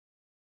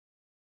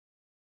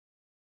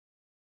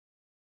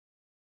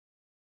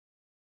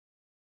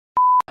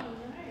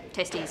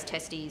testes,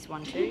 testes,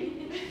 1, 2.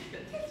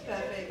 That's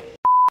perfect.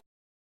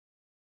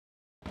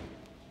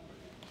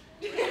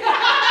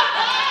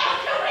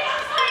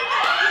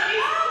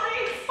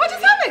 What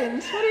just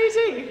happened? What are you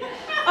doing?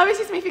 Oh, it's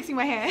just me fixing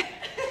my hair.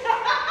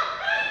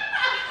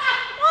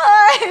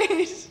 What?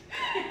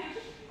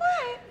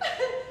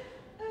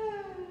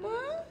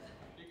 What?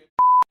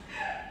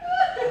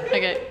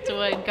 Okay, do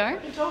I go?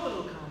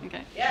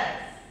 Okay.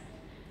 Yes.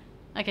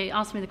 Okay,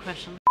 ask me the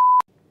question.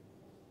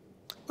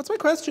 What's my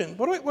question?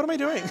 What am I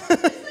doing?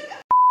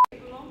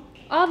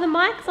 Oh, the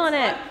mic's on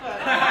it.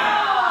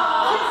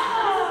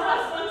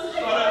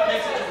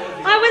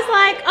 I was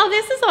like, oh,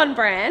 this is on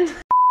brand.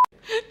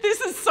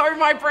 This is so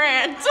my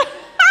brand.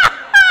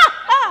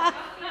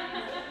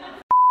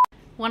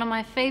 One of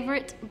my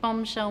favourite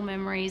Bombshell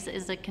memories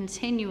is a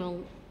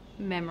continual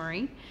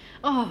memory.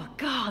 Oh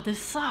God, this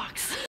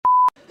sucks.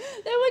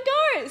 There were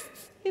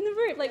ghosts in the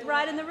roof, like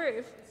right in the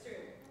roof.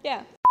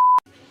 Yeah.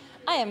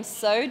 I am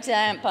so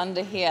damp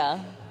under here.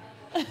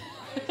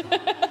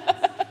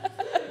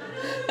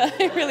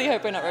 I really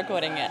hope we're not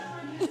recording yet.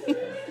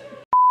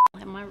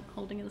 Am I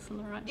holding this in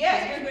the right Yeah,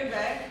 position? you're good,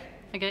 babe.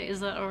 Okay, is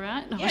that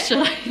alright? Or Yeah, should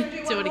I should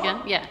we do it again?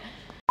 more? Yeah.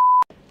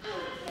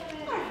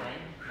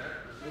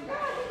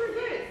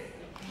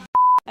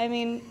 I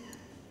mean,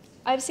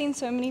 I've seen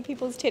so many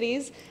people's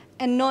titties,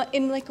 and not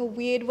in like a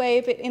weird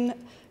way, but in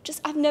just,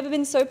 I've never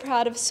been so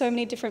proud of so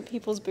many different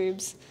people's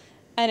boobs.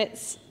 And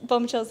it's,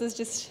 Bombshells has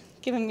just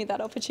given me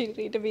that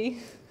opportunity to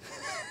be.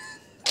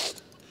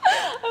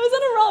 I was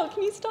on a roll,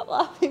 can you stop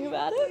laughing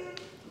about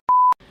it?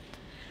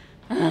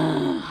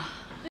 I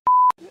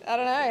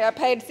don't know, I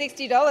paid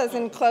 $60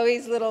 in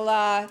Chloe's little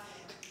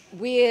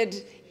weird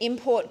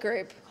import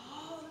group.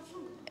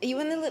 Are you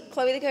in the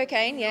Chloe the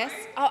Cocaine? Yes?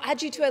 I'll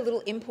add you to her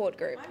little import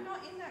group. I'm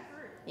not in that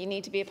group. You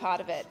need to be a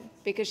part of it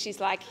because she's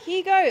like, here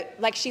you go.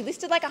 Like she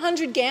listed like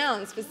 100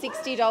 gowns for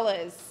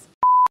 $60.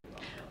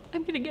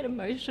 I'm gonna get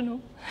emotional.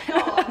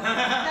 Oh,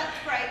 that's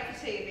great for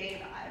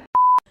TV.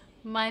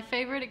 My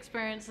favourite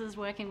experience is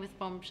working with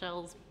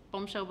Bombshells,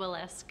 Bombshell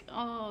Burlesque.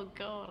 Oh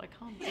God, I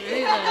can't do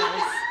this.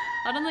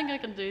 I don't think I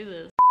can do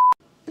this.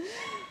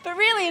 But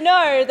really,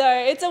 no,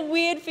 though. It's a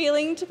weird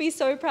feeling to be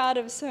so proud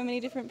of so many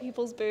different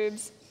people's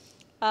boobs.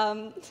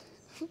 But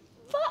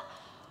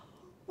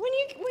when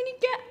you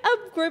get a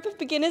group of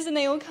beginners and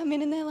they all come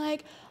in and they're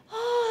like,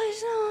 oh,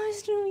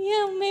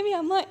 yeah, maybe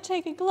I might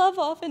take a glove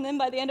off, and then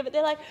by the end of it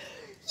they're like,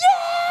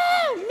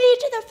 yeah, me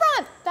to the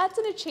front. That's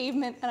an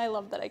achievement, and I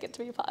love that I get to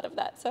be a part of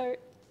that. So,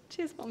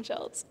 cheers,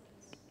 Bombshells.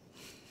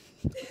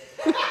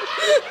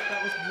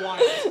 That was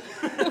wild.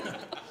 Do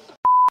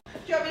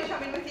you want me to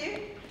come in with you?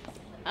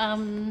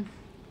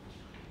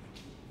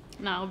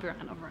 No, I'll be right,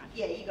 I'll be right.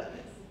 Yeah, you got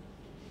this.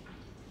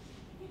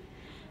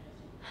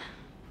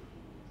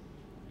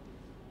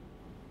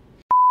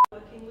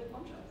 Working with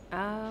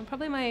Bombshells.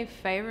 Probably my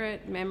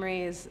favourite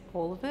memory is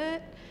all of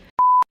it.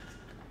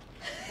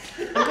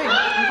 I'm good,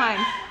 I'm fine.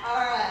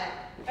 All right.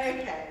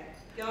 Okay.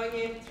 Going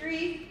in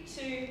 3,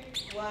 2,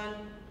 1.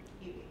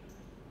 You.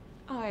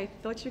 Oh, I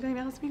thought you were going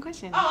to ask me a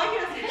question. Oh, I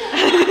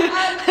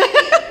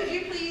can. Could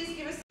you please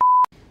give us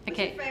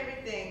Okay. what's your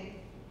favourite thing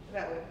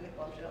about working with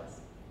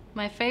Bombshells?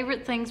 My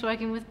favourite things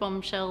working with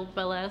Bombshell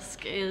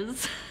Burlesque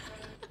is...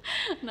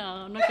 No,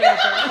 I'm not gonna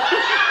do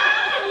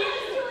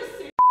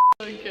it.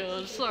 Oh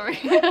God, sorry.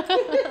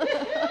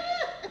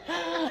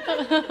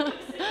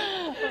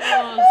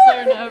 Oh, so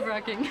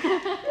nerve-wracking.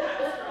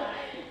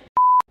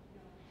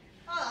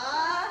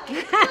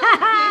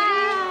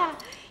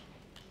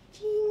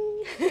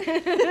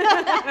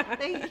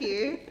 Thank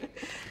you.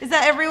 Is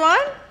that everyone?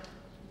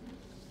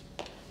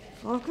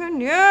 Okay,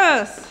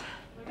 yes.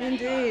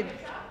 Indeed.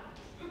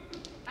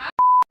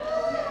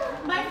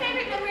 My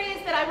favourite memory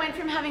is that I went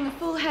from having a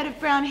full head of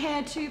brown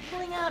hair to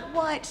pulling out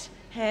white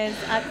hairs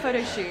at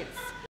photo shoots.